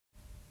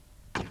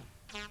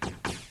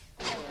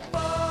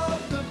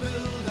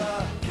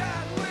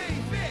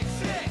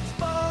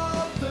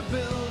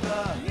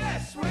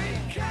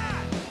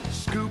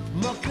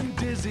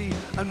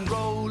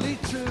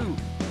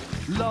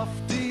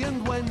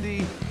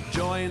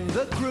join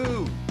the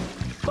crew.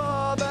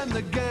 Bob and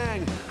the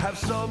gang have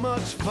so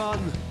much fun.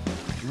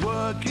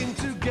 Working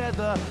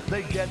together,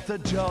 they get the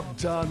job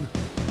done.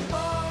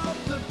 Bob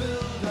the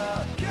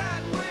Builder,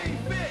 can we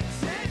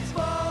fix it?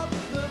 Bob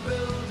the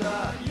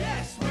Builder,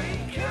 yes we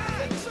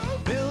can.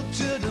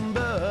 Pilchard and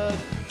Bird,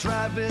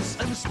 Travis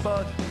and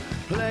Spud,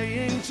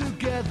 playing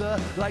together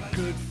like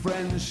good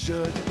friends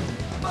should.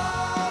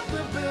 Bob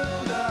the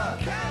Builder,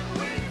 can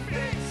we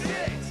fix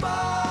it?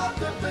 Bob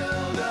the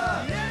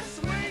Builder, yes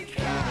we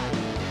can.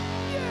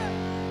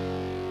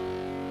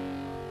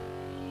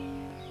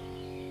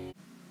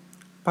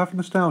 Apart from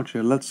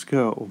nostalgia, let's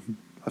go.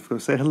 I've got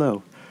to say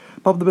hello.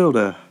 Bob the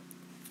Builder.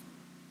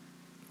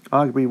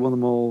 Arguably one of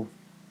the more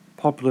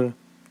popular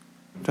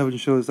television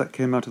shows that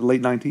came out in the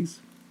late 90s.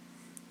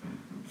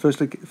 First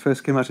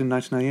came out in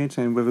 1998,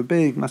 and with a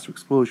big, massive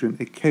explosion,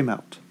 it came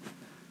out.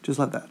 Just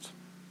like that.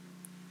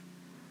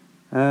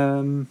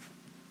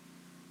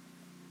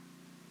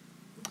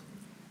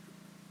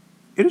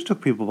 It just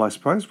took people by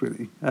surprise,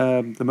 really.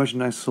 The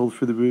merchandise sold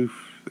through the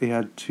roof. It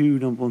had 2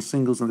 #1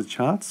 singles on the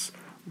charts.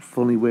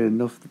 Funny way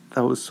enough,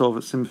 that was sort of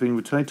a similar thing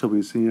with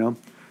Teletubbies, you know.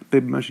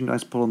 Big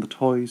merchandise pull on the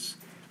toys,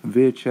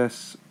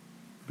 VHS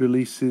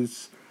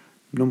releases,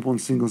 #1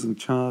 singles in the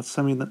charts.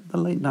 I mean, the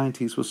late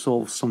 90s was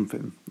sort of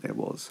something, it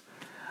was.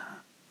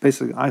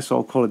 Basically, I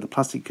sort of call it the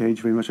plastic cage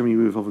very much. I mean,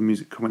 with other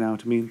music coming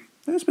out, I mean,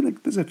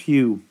 there's a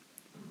few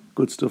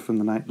good stuff from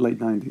the late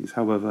 90s.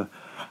 However,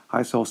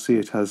 I sort of see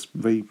it as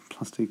very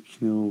plastic,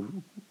 you know,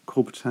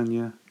 Cool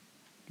Britannia,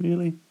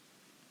 really?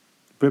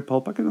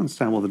 Britpop, I can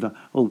understand what they've done.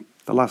 Well,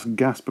 the last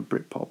gasp of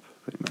Britpop,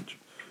 pretty much.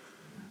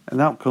 And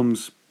out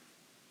comes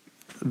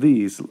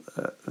these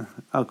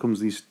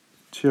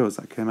shows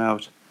that came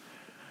out,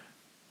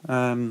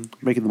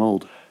 making them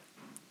old,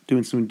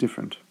 doing something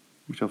different,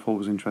 which I thought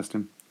was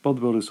interesting. Bob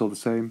the Builder is all the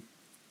same.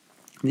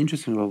 The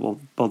interesting thing about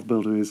Bob the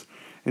Builder is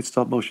it's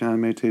stop motion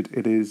animated.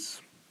 It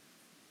has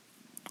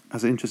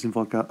an interesting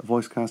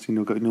voice cast. You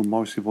know, got Neil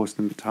Morrissey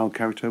voicing the title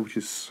character, which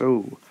is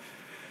so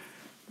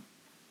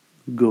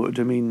good.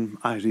 I mean,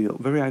 ideal,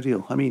 very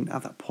ideal. I mean,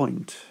 at that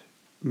point,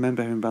 Men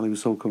Bear and Belly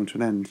was so coming to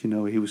an end. You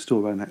know, he was still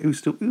around. He was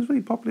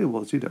very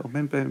popular. You know,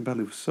 Men Bear and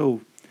Belly was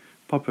so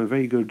popular,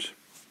 very good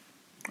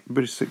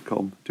British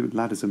sitcom, doing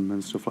laddism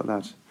and stuff like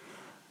that.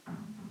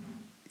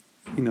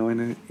 You know,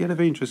 and he had a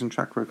very interesting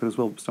track record as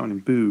well, starring in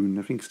Boone.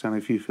 I think starring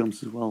in a few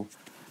films as well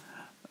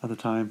at the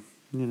time.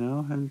 You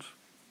know, and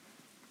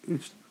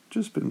it's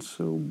just been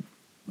so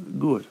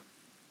good.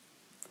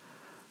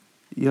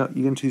 Yeah,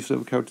 you get into these sort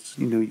of characters,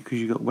 you know,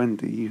 because you got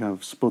Wendy, you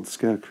have Spud the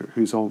Scarecrow,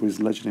 who's always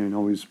legendary and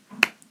always,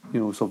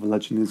 you know, sort of a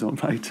legend in his own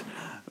right.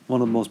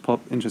 One of the most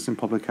interesting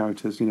popular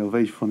characters, you know,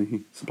 very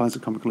funny. Supplies the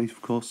comic relief,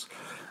 of course.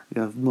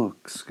 You have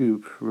Muck,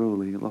 Scoop,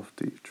 Rolly,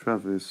 Lofty,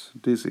 Travis,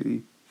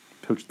 Dizzy,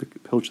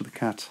 Pilcher the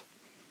Cat.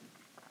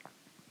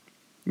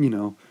 You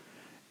know,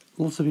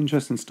 lots of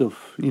interesting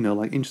stuff, you know,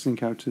 like interesting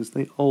characters.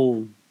 They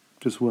all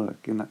just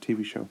work in that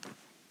TV show.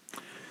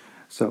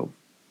 So,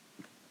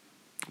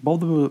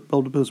 Bob the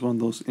Builder is one of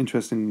those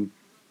interesting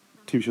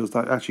TV shows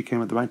that actually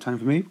came at the right time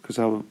for me, because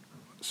I would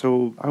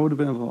have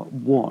been about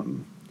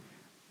 1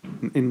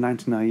 in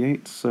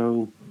 1998,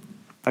 so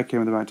that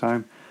came at the right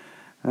time.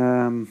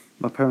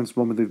 My parents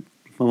bought me the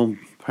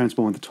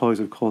toys,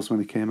 of course, when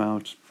they came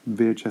out.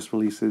 VHS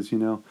releases, you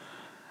know,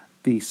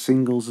 the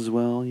singles as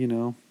well. You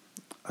know,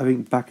 I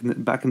think back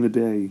in the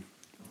day,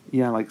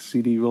 yeah, like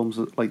CD-ROMs,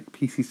 like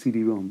PC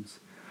CD-ROMs,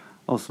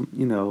 also,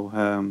 you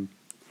know.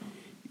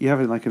 You have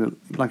it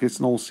like it's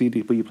an old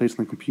CD, but you play it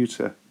on the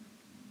computer.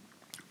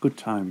 Good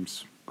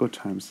times, good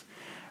times.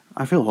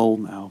 I feel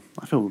old now.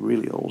 I feel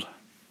really old.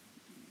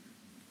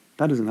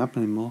 That doesn't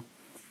happen anymore.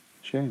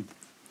 Shame.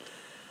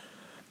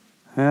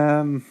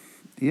 Yeah,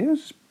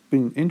 it's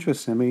been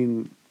interesting. I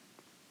mean,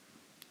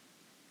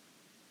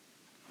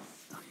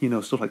 you know,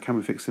 stuff like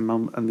Camera Fixing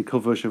and the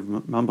cover version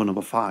of Mambo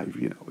Number 5.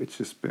 You know, it's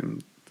just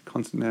been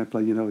constant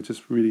airplay. You know, it's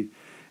just really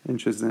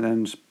interesting,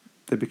 and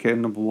they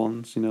became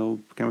 #1s, you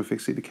know. Camera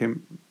Fix It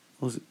became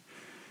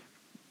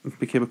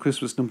a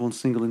Christmas #1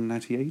 single in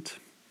 '98,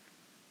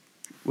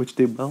 which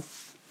did well,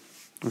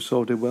 or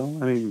so did well.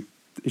 I mean,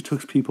 it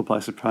took people by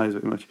surprise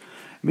very much.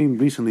 I mean,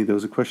 recently there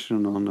was a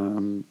question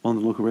on one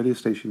of the local radio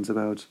stations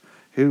about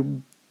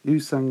who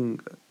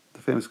sang the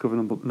famous cover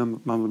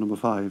Mambo Number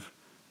 5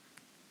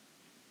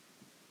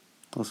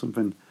 or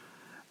something,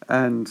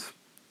 and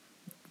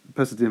the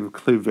person didn't have a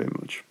clue very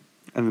much,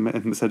 and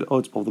they said, "Oh,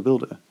 it's Bob the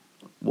Builder."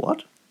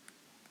 What?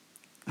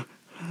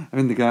 I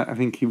mean, the guy, I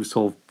think he was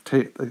sort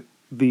of,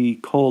 the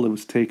caller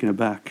was taken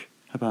aback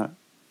about,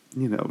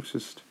 you know, it was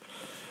just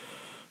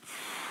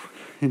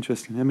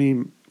interesting. I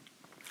mean,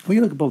 when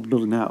you look at Bob the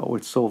Builder now,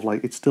 it's sort of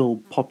like, it's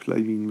still popular.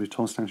 I mean, with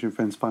Tom Stanton and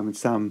Friends, Fireman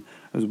Sam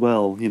as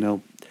well, you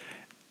know.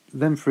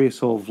 Them three are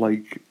sort of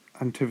like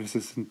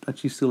antithesis and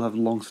actually still have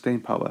long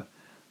staying power.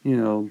 You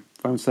know,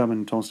 Fireman Sam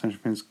and Tom Stanton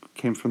and Friends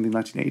came from the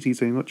 1980s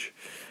very much,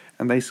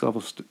 and they still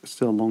have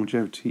still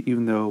longevity,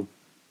 even though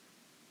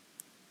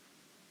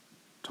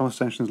Thomas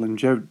Stanton's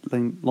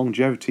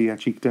longevity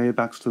actually dates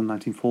back to the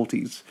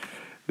 1940s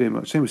very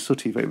much. Same with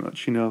Sooty very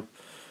much, you know.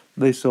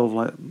 they sort of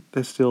like,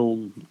 they're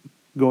still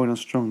going on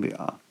strong, they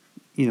are,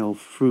 you know,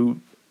 through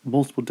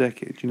multiple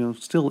decades, you know,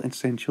 still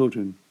entertain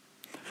children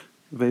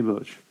very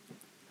much.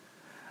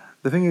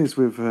 The thing is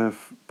with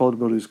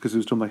bodybuilders, because it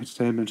was done by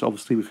Entertainment,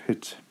 obviously we've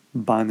hit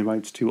buying the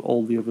rights to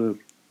all the other,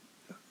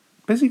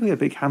 basically a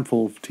big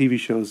handful of TV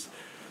shows,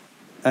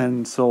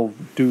 and sort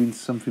of doing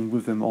something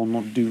with them or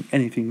not doing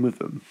anything with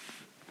them.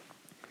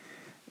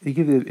 It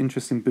gives it an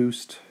interesting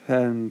boost,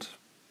 and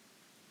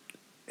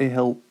it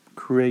helped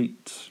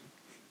create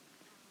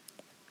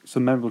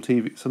some memorable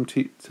TV,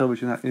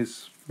 television that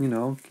is, you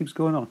know, keeps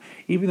going on.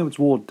 Even though it's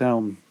watered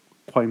down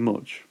quite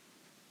much,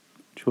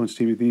 children's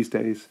TV these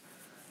days,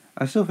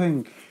 I still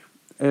think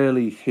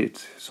early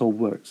hit still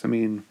works. I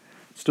mean,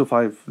 stuff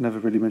I've never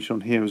really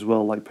mentioned on here as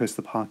well, like Percy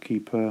the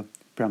Parkkeeper,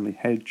 Bramley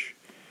Hedge.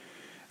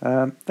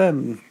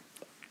 Then,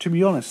 to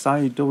be honest,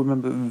 I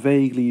don't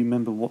vaguely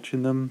remember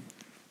watching them.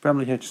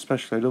 Bramley Hedge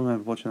especially, I don't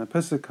remember watching them.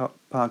 Percy the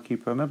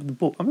Parkkeeper, I remember the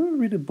book. I remember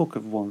reading a book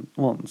of one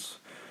once,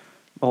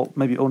 or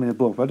maybe only a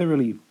book, but I didn't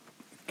really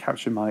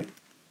capture my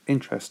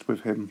interest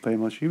with him very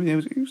much. He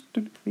was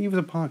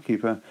a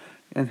parkkeeper,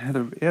 and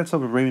he had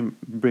sort of a Raymond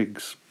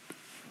Briggs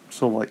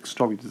sort of like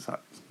story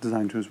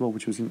design to it as well,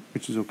 which was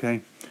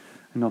okay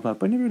and not bad,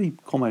 but it never really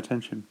caught my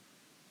attention.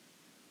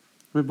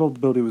 With Bob the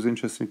Builder, it was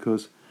interesting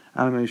because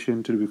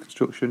animation to do with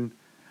construction,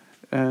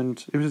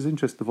 and it was just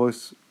interesting. The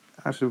voice,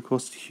 actually, of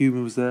course, the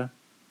humour was there.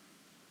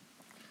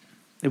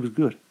 It was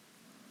good.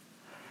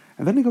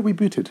 And then it got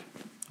rebooted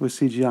with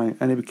CGI,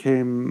 and it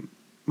became,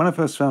 when I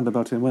first found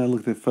about it, and when I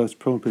looked at the first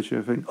promo picture,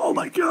 I think, oh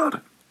my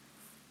god,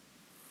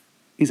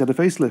 he's had a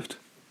facelift.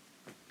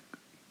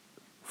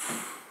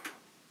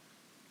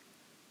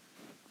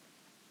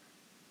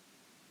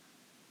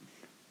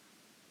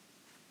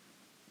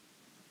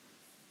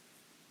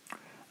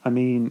 I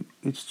mean,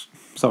 it's...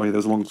 Sorry,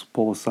 there's a long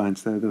pause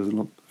signs there. There was a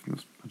lot...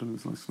 I don't know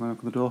if there's a knock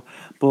on the door.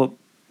 But,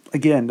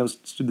 again, that was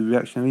the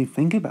reaction. I mean,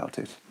 think about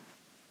it.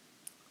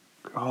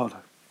 God.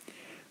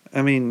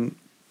 I mean,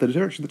 the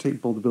direction they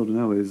take Bob the Builder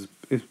now is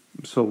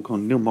sort of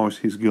gone. Neil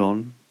Morrissey's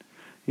gone.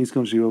 He's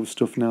going to do other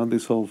stuff now.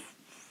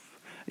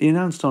 He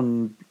announced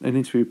on an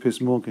interview with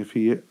Piers Morgan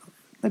a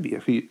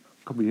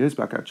couple of years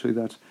back, actually,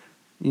 that,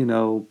 you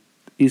know,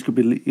 he'll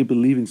be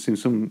leaving soon.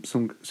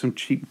 Some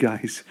cheap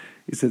guys.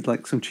 He said,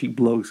 like, some cheap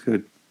blokes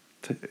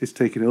is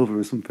taking over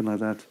or something like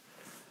that.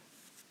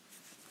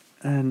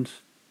 And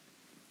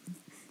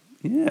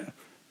yeah,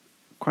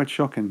 quite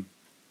shocking.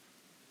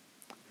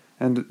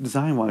 And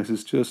design-wise,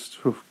 it's just,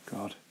 oh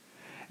god,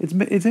 it's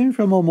aiming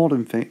for a more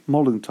modern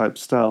type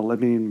style. I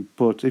mean,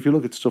 but if you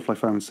look at stuff like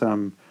Fire and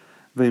Sam,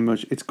 very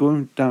much it's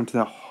going down to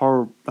that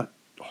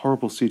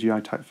horrible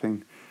CGI type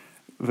thing,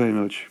 very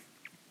much.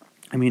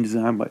 I mean,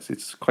 design-wise,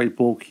 it's quite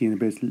bulky and a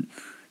bit.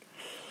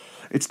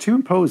 It's too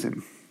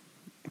imposing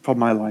for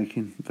my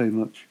liking, very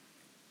much.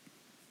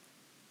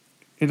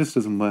 It just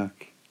doesn't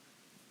work.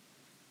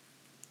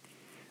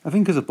 I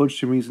think because of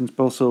budgetary reasons,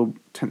 but also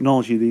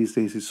technology these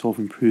days is sort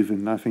of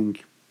improving. I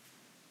think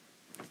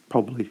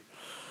probably,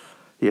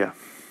 yeah.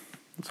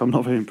 So I'm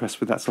not very impressed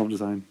with that sort of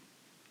design.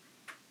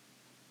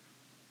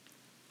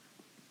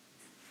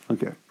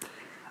 Okay,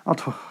 I'll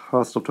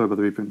stop talking about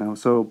the reprint now.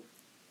 So,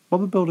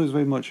 Bob the Builder is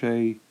very much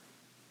a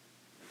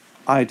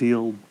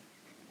ideal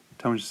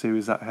television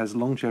series that has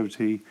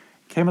longevity.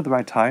 Came at the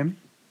right time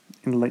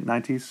in the late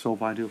 90s, sort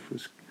of ideal for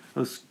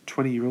us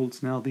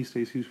 20-year-olds now these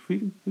days who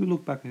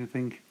look back and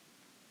think,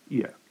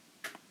 yeah,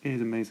 it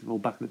is amazing. Well,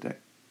 back in the day.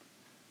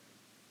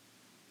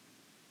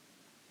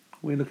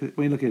 When you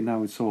look at it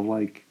now, it's sort of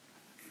like,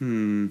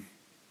 not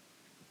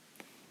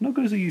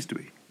good as it used to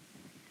be.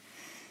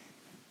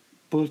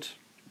 But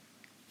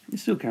it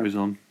still carries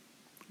on.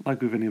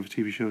 Like with any other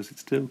TV shows, it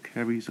still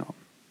carries on.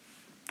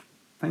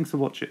 Thanks for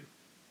watching.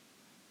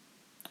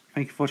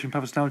 Thank you for watching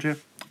Papa Nostalgia.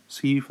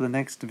 See you for the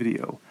next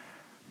video.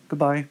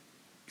 Goodbye.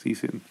 See you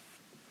soon.